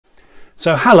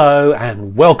So hello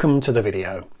and welcome to the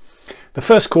video. The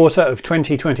first quarter of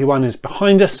 2021 is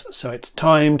behind us, so it's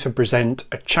time to present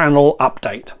a channel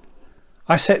update.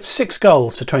 I set 6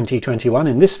 goals for 2021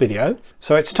 in this video,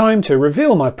 so it's time to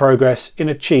reveal my progress in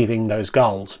achieving those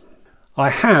goals. I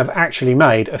have actually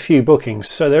made a few bookings,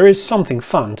 so there is something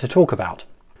fun to talk about.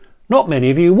 Not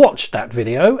many of you watched that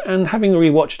video, and having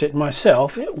rewatched it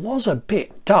myself, it was a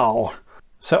bit dull.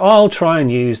 So I'll try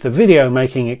and use the video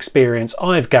making experience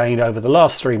I've gained over the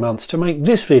last 3 months to make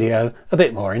this video a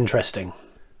bit more interesting.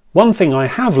 One thing I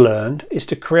have learned is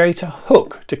to create a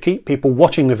hook to keep people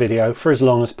watching the video for as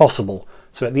long as possible.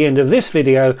 So at the end of this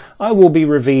video, I will be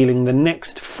revealing the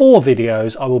next 4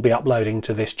 videos I will be uploading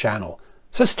to this channel.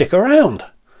 So stick around!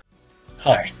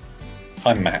 Hi,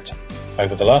 I'm Matt.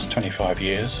 Over the last 25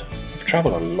 years, I've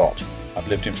travelled a lot. I've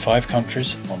lived in 5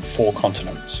 countries on 4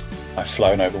 continents. I've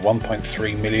flown over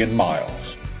 1.3 million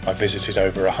miles. I've visited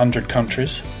over 100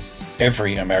 countries,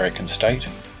 every American state,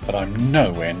 but I'm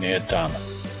nowhere near done.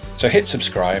 So hit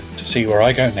subscribe to see where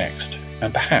I go next,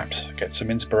 and perhaps get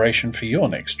some inspiration for your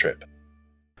next trip.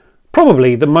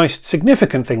 Probably the most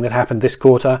significant thing that happened this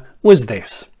quarter was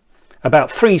this. About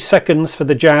 3 seconds for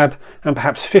the jab and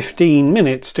perhaps 15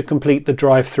 minutes to complete the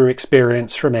drive-through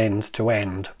experience from end to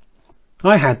end.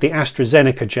 I had the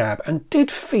AstraZeneca jab and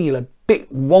did feel a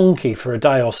bit wonky for a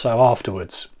day or so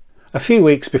afterwards. A few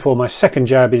weeks before my second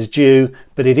jab is due,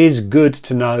 but it is good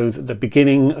to know that the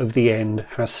beginning of the end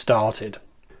has started.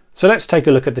 So let's take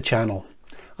a look at the channel.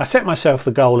 I set myself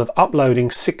the goal of uploading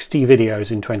 60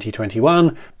 videos in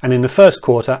 2021, and in the first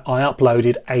quarter I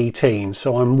uploaded 18,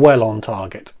 so I'm well on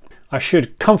target. I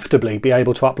should comfortably be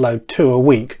able to upload 2 a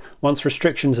week once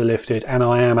restrictions are lifted and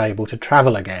I am able to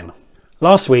travel again.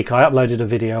 Last week I uploaded a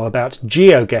video about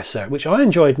GeoGuessr, which I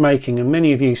enjoyed making and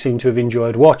many of you seem to have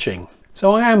enjoyed watching.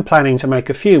 So I am planning to make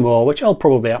a few more, which I'll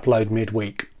probably upload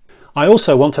midweek. I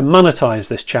also want to monetize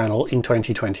this channel in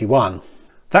 2021.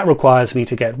 That requires me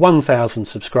to get 1,000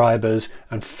 subscribers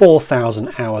and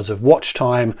 4,000 hours of watch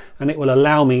time, and it will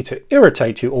allow me to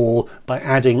irritate you all by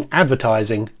adding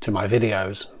advertising to my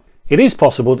videos. It is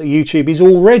possible that YouTube is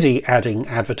already adding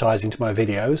advertising to my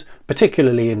videos,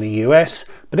 particularly in the US,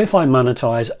 but if I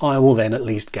monetize, I will then at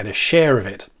least get a share of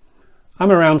it.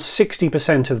 I'm around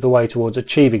 60% of the way towards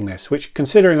achieving this, which,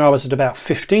 considering I was at about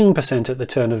 15% at the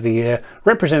turn of the year,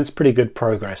 represents pretty good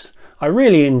progress. I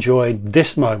really enjoyed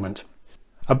this moment.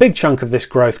 A big chunk of this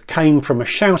growth came from a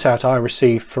shout out I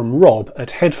received from Rob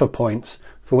at Head for Points,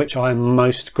 for which I am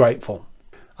most grateful.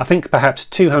 I think perhaps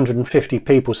 250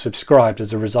 people subscribed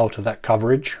as a result of that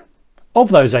coverage.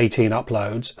 Of those 18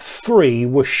 uploads, 3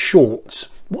 were shorts.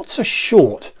 What's a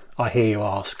short, I hear you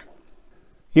ask?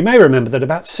 You may remember that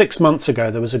about 6 months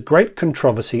ago there was a great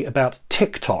controversy about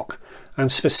TikTok,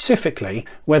 and specifically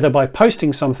whether by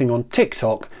posting something on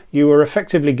TikTok you were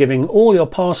effectively giving all your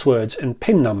passwords and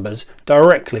PIN numbers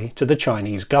directly to the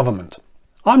Chinese government.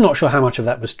 I'm not sure how much of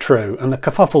that was true, and the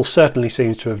kerfuffle certainly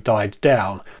seems to have died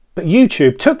down. But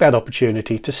YouTube took that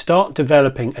opportunity to start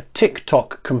developing a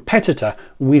TikTok competitor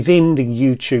within the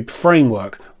YouTube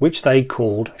framework, which they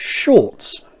called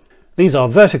Shorts. These are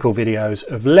vertical videos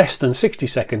of less than 60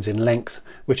 seconds in length,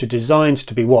 which are designed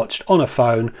to be watched on a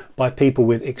phone by people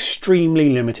with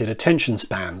extremely limited attention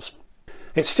spans.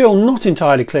 It's still not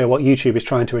entirely clear what YouTube is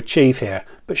trying to achieve here,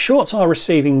 but Shorts are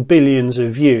receiving billions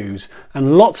of views,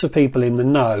 and lots of people in the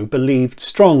know believed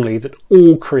strongly that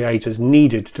all creators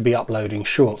needed to be uploading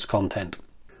Shorts content.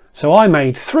 So I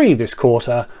made 3 this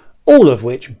quarter, all of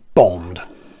which bombed.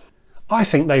 I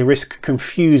think they risk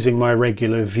confusing my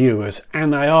regular viewers,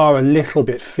 and they are a little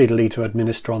bit fiddly to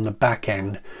administer on the back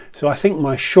end, so I think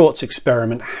my Shorts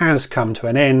experiment has come to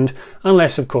an end,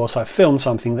 unless of course I filmed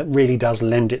something that really does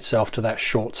lend itself to that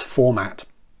Shorts format.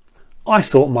 I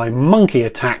thought my Monkey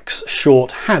Attacks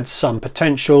short had some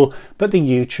potential, but the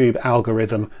YouTube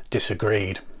algorithm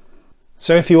disagreed.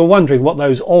 So if you were wondering what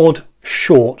those odd,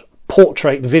 short,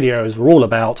 portrait videos were all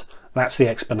about, that's the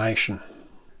explanation.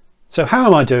 So how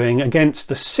am I doing against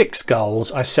the 6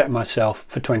 goals I set myself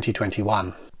for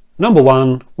 2021? Number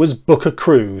 1 was book a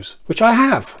cruise, which I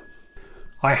have.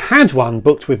 I had one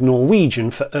booked with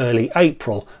Norwegian for early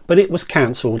April, but it was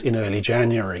cancelled in early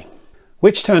January,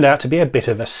 which turned out to be a bit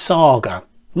of a saga.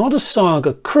 Not a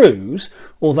saga cruise,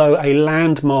 although a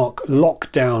landmark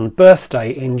lockdown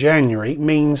birthday in January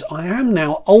means I am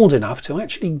now old enough to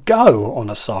actually go on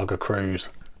a saga cruise.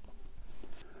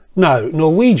 No,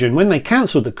 Norwegian, when they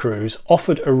cancelled the cruise,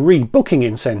 offered a rebooking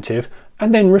incentive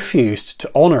and then refused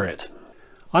to honour it.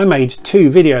 I made 2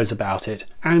 videos about it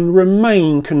and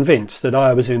remain convinced that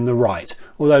I was in the right,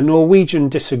 although Norwegian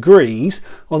disagrees,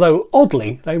 although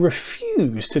oddly they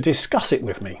refuse to discuss it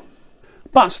with me.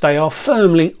 but they are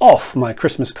firmly off my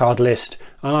Christmas card list,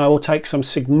 and I will take some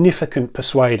significant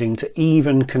persuading to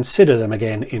even consider them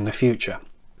again in the future.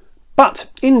 But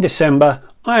in December,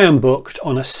 I am booked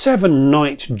on a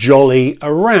 7-night jolly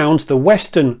around the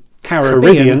Western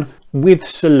Caribbean with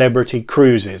Celebrity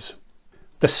Cruises.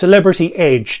 The Celebrity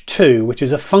Edge 2, which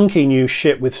is a funky new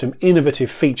ship with some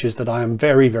innovative features that I am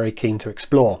very, very keen to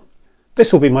explore.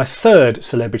 This will be my 3rd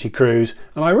Celebrity cruise,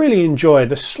 and I really enjoy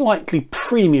the slightly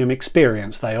premium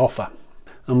experience they offer.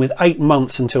 And with 8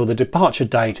 months until the departure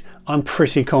date, I'm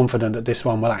pretty confident that this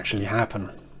one will actually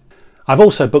happen. I've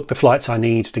also booked the flights I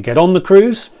need to get on the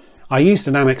cruise. I used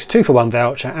an Amex 2-for-1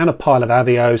 voucher and a pile of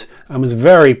Avios, and was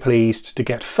very pleased to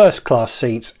get first class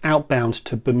seats outbound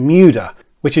to Bermuda,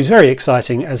 which is very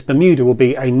exciting as Bermuda will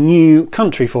be a new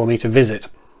country for me to visit.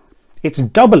 It's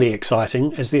doubly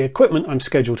exciting as the equipment I'm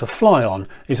scheduled to fly on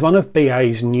is one of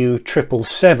BA's new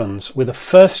 777s with a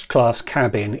first class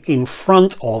cabin in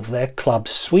front of their Club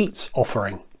Suites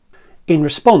offering. In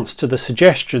response to the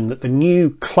suggestion that the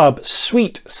new Club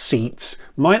Suite seats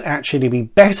might actually be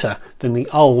better than the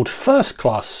old first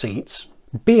class seats,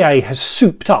 BA has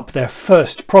souped up their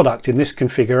first product in this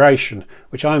configuration,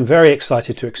 which I am very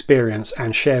excited to experience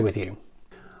and share with you.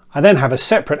 I then have a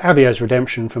separate Avios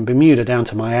redemption from Bermuda down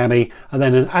to Miami, and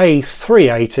then an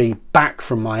A380 back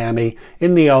from Miami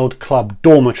in the old club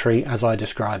dormitory as I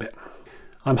describe it.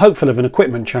 I'm hopeful of an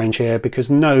equipment change here because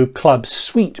no Club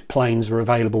Suite planes were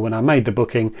available when I made the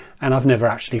booking, and I've never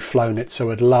actually flown it,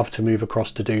 so I'd love to move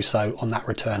across to do so on that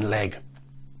return leg.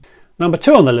 Number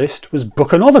 2 on the list was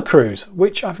book another cruise,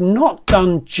 which I've not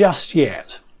done just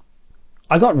yet.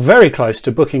 I got very close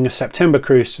to booking a September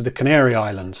cruise to the Canary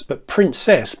Islands, but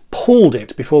Princess pulled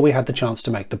it before we had the chance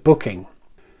to make the booking.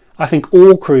 I think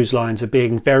all cruise lines are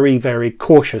being very, very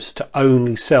cautious to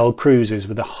only sell cruises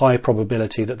with a high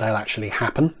probability that they'll actually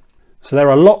happen. So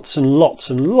there are lots and lots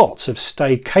and lots of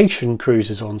staycation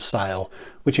cruises on sale,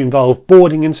 which involve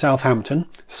boarding in Southampton,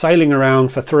 sailing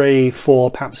around for 3,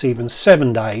 4, perhaps even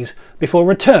 7 days before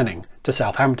returning to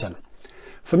Southampton.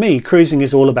 For me, cruising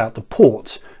is all about the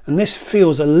ports, and this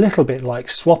feels a little bit like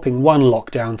swapping one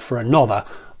lockdown for another,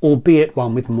 albeit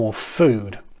one with more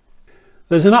food.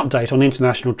 There's an update on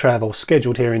international travel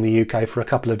scheduled here in the UK for a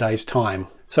couple of days' time,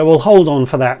 so we'll hold on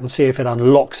for that and see if it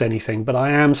unlocks anything, but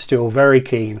I am still very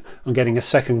keen on getting a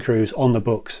second cruise on the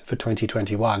books for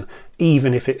 2021,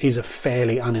 even if it is a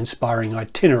fairly uninspiring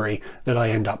itinerary that I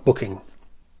end up booking.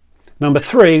 Number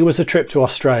 3 was a trip to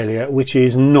Australia, which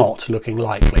is not looking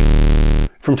likely.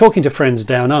 From talking to friends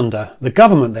down under, the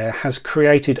government there has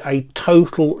created a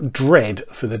total dread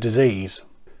for the disease.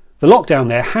 The lockdown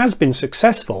there has been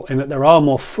successful in that there are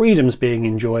more freedoms being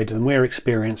enjoyed than we're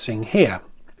experiencing here.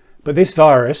 But this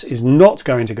virus is not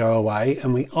going to go away,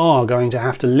 and we are going to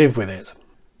have to live with it.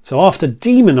 So after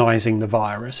demonising the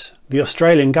virus, the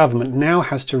Australian government now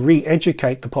has to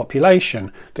re-educate the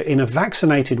population that in a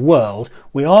vaccinated world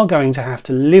we are going to have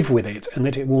to live with it, and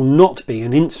that it will not be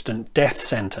an instant death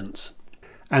sentence.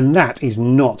 And that is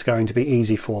not going to be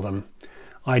easy for them.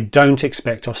 I don't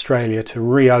expect Australia to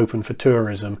reopen for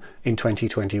tourism in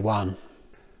 2021.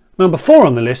 Number 4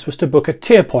 on the list was to book a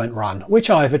Tier Point run, which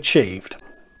I've achieved.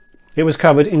 It was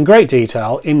covered in great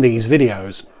detail in these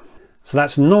videos. So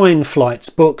that's 9 flights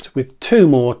booked with 2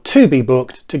 more to be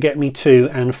booked to get me to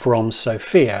and from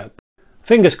Sofia.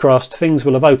 Fingers crossed things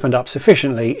will have opened up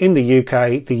sufficiently in the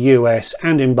UK, the US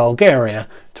and in Bulgaria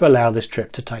to allow this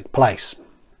trip to take place.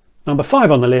 Number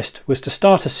 5 on the list was to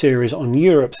start a series on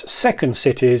Europe's second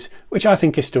cities, which I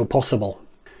think is still possible.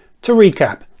 To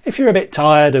recap, if you're a bit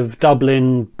tired of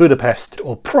Dublin, Budapest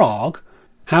or Prague,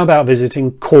 how about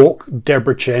visiting Cork,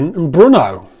 Debrecen and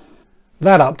Brno?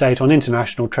 That update on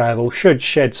international travel should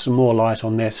shed some more light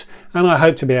on this, and I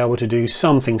hope to be able to do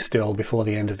something still before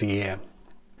the end of the year.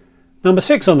 Number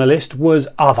 6 on the list was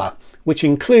Other, which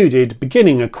included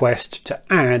beginning a quest to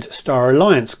add Star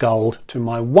Alliance Gold to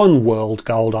my One World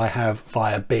Gold I have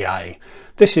via BA.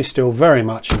 This is still very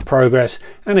much in progress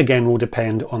and again will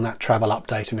depend on that travel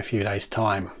update in a few days'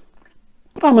 time.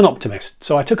 But I'm an optimist,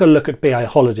 so I took a look at BA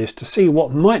holidays to see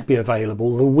what might be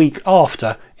available the week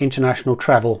after international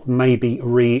travel may be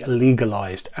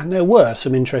re-legalised, and there were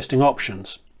some interesting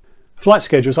options. Flight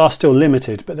schedules are still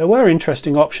limited, but there were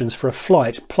interesting options for a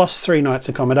flight plus 3 nights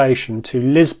accommodation to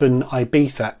Lisbon,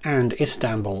 Ibiza and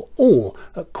Istanbul, all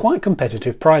at quite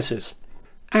competitive prices.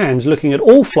 And looking at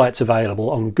all flights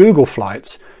available on Google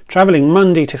Flights, travelling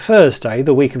Monday to Thursday,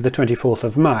 the week of the 24th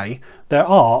of May, there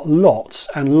are lots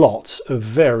and lots of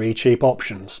very cheap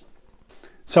options.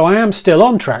 So I am still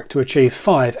on track to achieve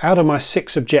 5 out of my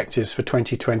 6 objectives for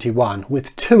 2021,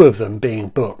 with 2 of them being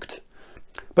booked.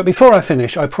 But before I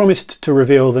finish, I promised to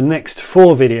reveal the next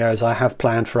 4 videos I have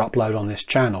planned for upload on this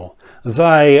channel.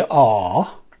 They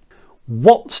are: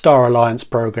 what Star Alliance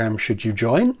program should you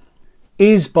join?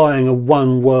 Is buying a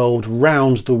One World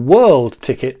round the world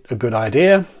ticket a good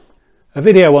idea? A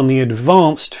video on the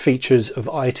advanced features of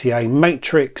ITA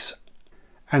Matrix,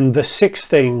 and the 6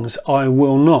 things I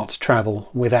will not travel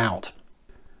without.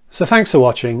 So thanks for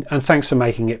watching, and thanks for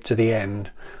making it to the end.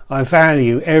 I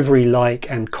value every like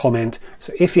and comment,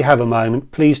 so if you have a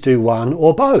moment, please do one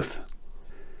or both.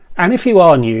 And if you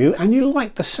are new and you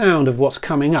like the sound of what's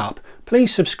coming up,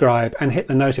 please subscribe and hit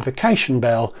the notification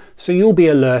bell so you'll be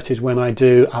alerted when I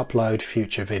do upload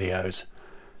future videos.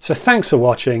 So thanks for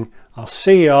watching. I'll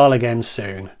see you all again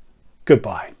soon.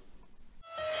 Goodbye.